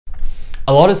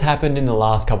A lot has happened in the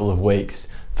last couple of weeks.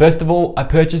 First of all, I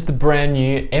purchased the brand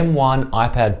new M1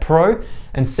 iPad Pro,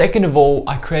 and second of all,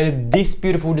 I created this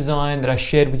beautiful design that I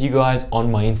shared with you guys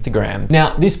on my Instagram.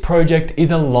 Now, this project is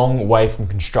a long way from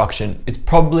construction. It's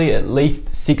probably at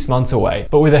least 6 months away,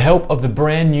 but with the help of the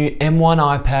brand new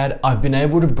M1 iPad, I've been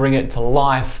able to bring it to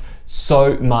life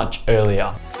so much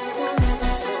earlier.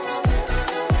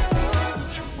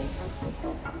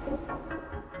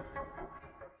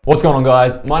 What's going on,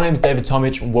 guys? My name is David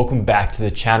Tomic and welcome back to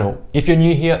the channel. If you're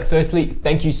new here, firstly,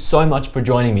 thank you so much for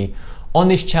joining me. On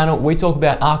this channel, we talk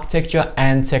about architecture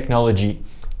and technology.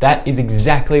 That is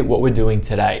exactly what we're doing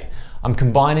today. I'm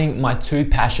combining my two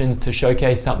passions to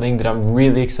showcase something that I'm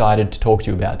really excited to talk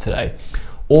to you about today: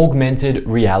 augmented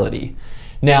reality.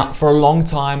 Now, for a long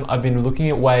time, I've been looking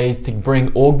at ways to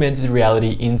bring augmented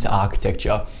reality into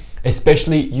architecture,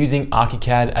 especially using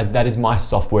ArchiCAD, as that is my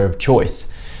software of choice.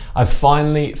 I've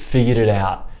finally figured it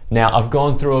out. Now, I've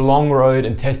gone through a long road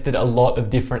and tested a lot of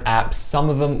different apps, some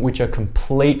of them which are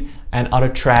complete and utter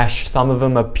trash, some of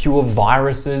them are pure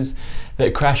viruses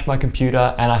that crashed my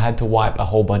computer and I had to wipe a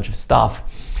whole bunch of stuff.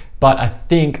 But I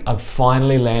think I've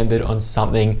finally landed on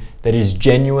something that is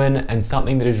genuine and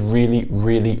something that is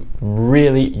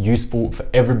really useful for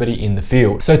everybody in the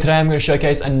field. So today I'm going to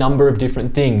showcase a number of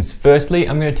different things. Firstly,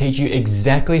 I'm going to teach you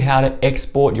exactly how to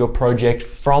export your project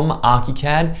from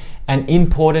ArchiCAD and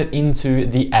import it into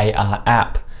the AR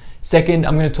app. Second,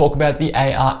 I'm going to talk about the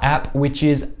AR app, which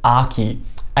is ARki,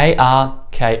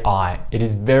 ARki. It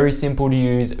is very simple to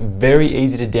use, very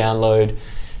easy to download,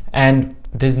 and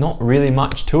there's not really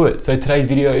much to it. So today's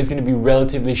video is going to be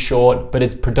relatively short, but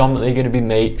it's predominantly going to be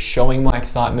me showing my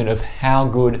excitement of how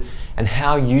good and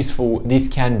how useful this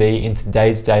can be in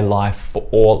today's day life for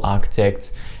all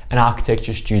architects and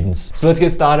architecture students. So let's get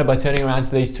started by turning around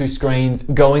to these two screens,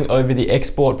 going over the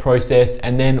export process,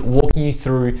 and then walking you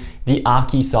through the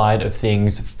Arki side of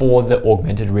things for the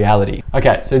augmented reality.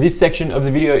 Okay, so this section of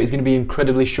the video is going to be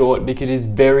incredibly short because it is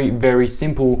very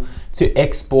simple to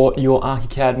export your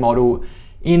ArchiCAD model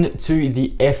into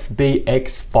the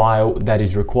FBX file that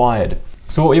is required.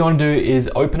 So what you want to do is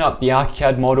open up the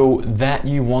ArchiCAD model that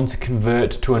you want to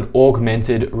convert to an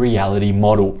augmented reality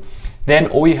model. Then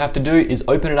all you have to do is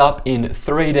open it up in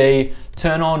 3D,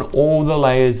 turn on all the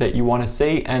layers that you want to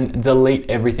see, and delete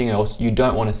everything else you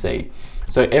don't want to see.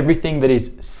 So everything that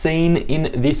is seen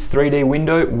in this 3D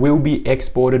window will be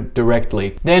exported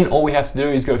directly. Then all we have to do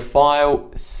is go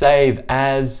File, Save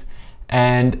As,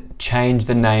 and change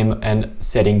the name and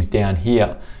settings down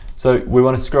here. So we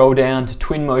want to scroll down to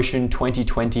Twinmotion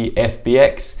 2020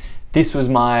 FBX. This was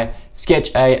my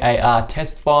Sketch A AR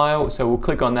test file, so we'll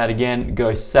click on that again,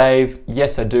 go save.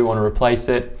 Yes, I do want to replace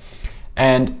it,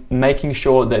 and making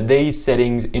sure that these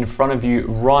settings in front of you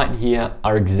right here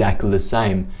are exactly the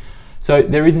same. So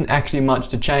there isn't actually much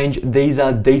to change. These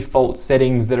are default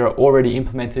settings that are already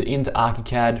implemented into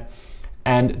ArchiCAD,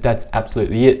 and that's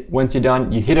absolutely it. Once you're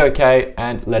done, you hit OK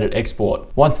and let it export.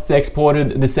 Once it's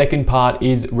exported, the second part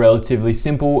is relatively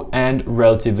simple and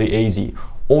relatively easy.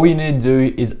 All you need to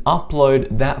do is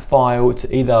upload that file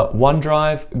to either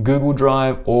OneDrive, Google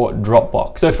Drive, or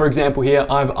Dropbox. So for example here,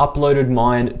 I've uploaded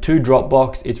mine to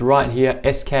Dropbox. It's right here,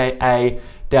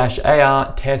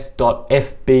 ska-ar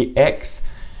test.fbx,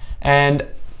 and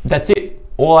that's it.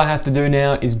 All I have to do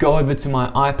now is go over to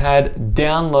my iPad,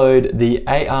 download the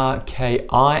ARki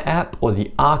app or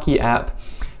the ARki app,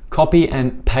 copy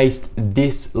and paste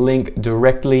this link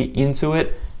directly into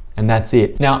it, and that's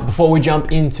it. Now, before we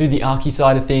jump into the Arki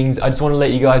side of things, I just want to let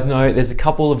you guys know there's a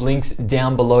couple of links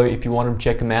down below if you want to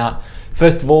check them out.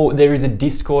 First of all, there is a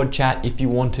Discord chat if you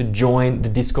want to join the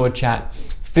Discord chat,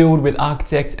 filled with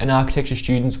architects and architecture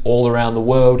students all around the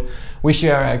world. We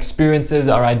share our experiences,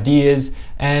 our ideas,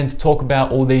 and talk about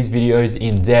all these videos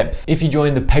in depth. If you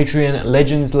join the Patreon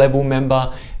Legends level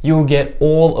member, you'll get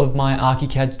all of my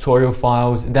ArchiCAD tutorial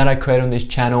files that I create on this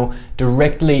channel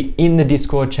directly in the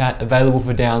Discord chat, available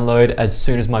for download as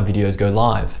soon as my videos go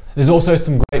live. There's also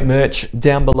some great merch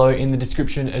down below in the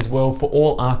description as well for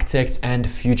all architects and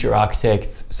future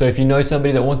architects. So if you know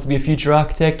somebody that wants to be a future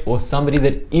architect or somebody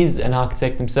that is an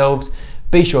architect themselves,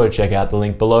 be sure to check out the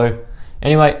link below.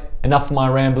 Anyway, enough of my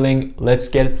rambling, let's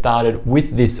get it started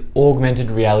with this augmented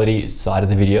reality side of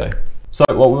the video. So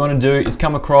what we want to do is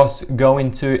come across, go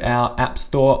into our App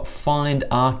Store, find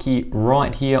Arki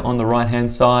right here on the right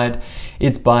hand side.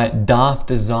 It's by Daft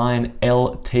Design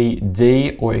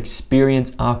Ltd, or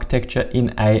Experience Architecture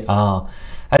in AR.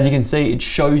 As you can see, it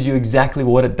shows you exactly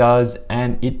what it does,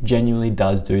 and it genuinely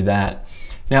does do that.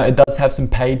 Now, it does have some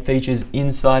paid features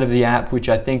inside of the app, which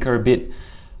I think are a bit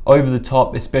over the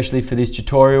top, especially for this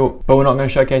tutorial, but we're not going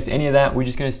to showcase any of that. We're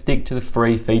just going to stick to the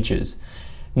free features.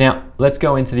 Now, let's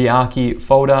go into the Arki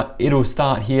folder. It'll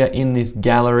start here in this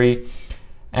gallery,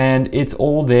 and it's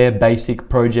all their basic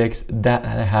projects that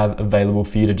they have available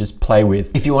for you to just play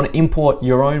with. If you want to import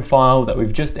your own file that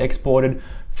we've just exported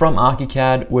from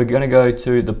ArchiCAD, we're going to go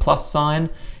to the plus sign.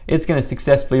 It's going to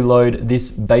successfully load this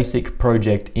basic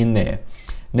project in there.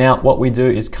 Now, what we do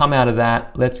is come out of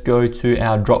that. Let's go to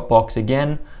our Dropbox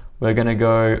again. We're going to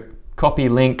go copy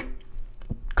link,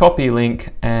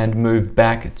 and move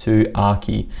back to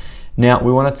Arki. Now,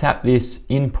 we want to tap this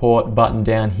import button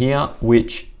down here,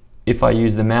 which if I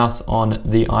use the mouse on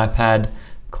the iPad,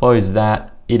 close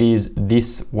that, it is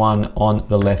this one on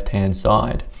the left-hand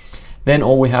side. Then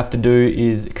all we have to do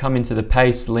is come into the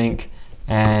paste link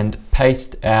and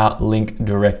paste our link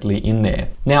directly in there.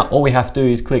 Now, all we have to do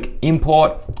is click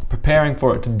import, preparing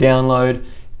for it to download,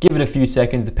 give it a few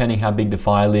seconds depending how big the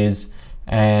file is,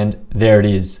 and there it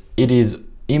is. It is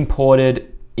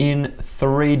imported in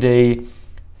 3D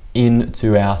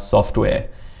into our software.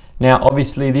 Now,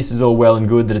 obviously this is all well and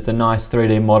good that it's a nice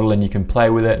 3D model and you can play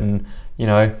with it and, you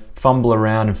know, fumble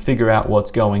around and figure out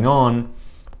what's going on,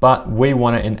 but we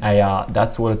want it in AR.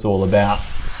 That's what it's all about.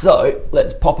 So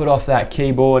let's pop it off that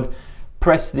keyboard,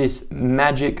 press this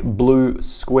magic blue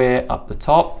square up the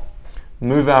top,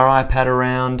 move our iPad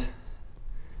around,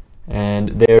 and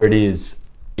there it is.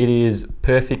 It is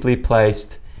perfectly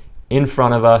placed in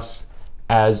front of us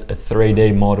as a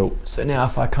 3D model. So now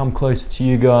if I come closer to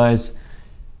you guys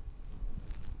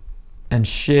and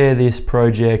share this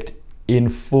project in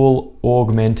full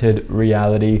augmented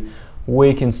reality,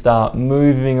 we can start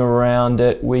moving around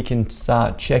it. We can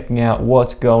start checking out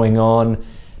what's going on,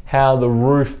 how the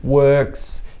roof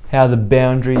works, how the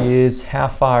boundary is, how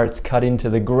far it's cut into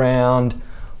the ground,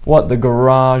 what the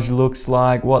garage looks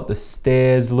like, what the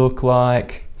stairs look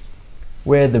like,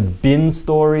 where the bin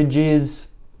storage is.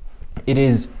 It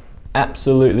is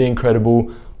absolutely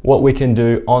incredible what we can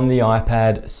do on the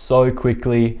iPad so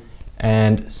quickly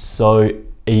and so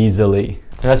easily.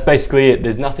 And that's basically it.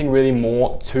 There's nothing really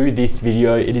more to this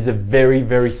video. It is a very,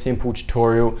 very simple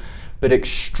tutorial, but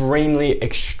extremely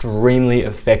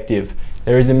effective.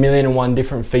 There is 1,000,001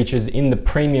 different features in the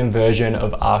premium version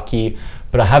of Arki,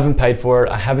 but I haven't paid for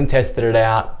it. I haven't tested it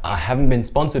out. I haven't been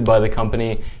sponsored by the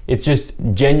company. It's just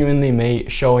genuinely me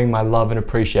showing my love and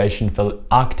appreciation for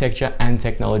architecture and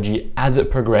technology as it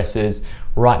progresses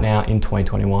right now in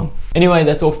 2021. Anyway,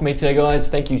 that's all for me today, guys.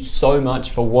 Thank you so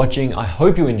much for watching. I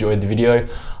hope you enjoyed the video.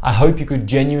 I hope you could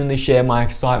genuinely share my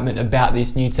excitement about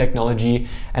this new technology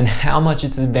and how much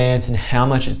it's advanced and how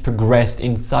much it's progressed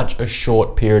in such a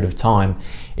short period of time.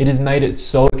 It has made it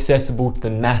so accessible to the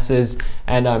masses,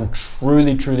 and I'm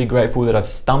truly grateful that I've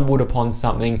stumbled upon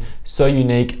something so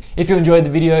unique. If you enjoyed the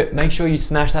video, make sure you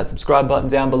smash that subscribe button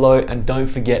down below and don't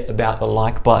forget about the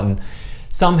like button.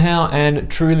 Somehow and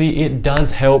truly it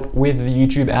does help with the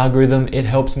YouTube algorithm. It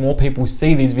helps more people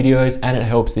see these videos and it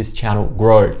helps this channel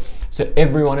grow. So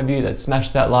every one of you that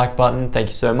smashed that like button, thank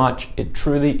you so much. It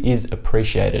truly is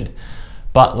appreciated.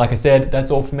 But like I said,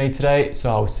 that's all for me today. So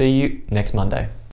I'll see you next Monday.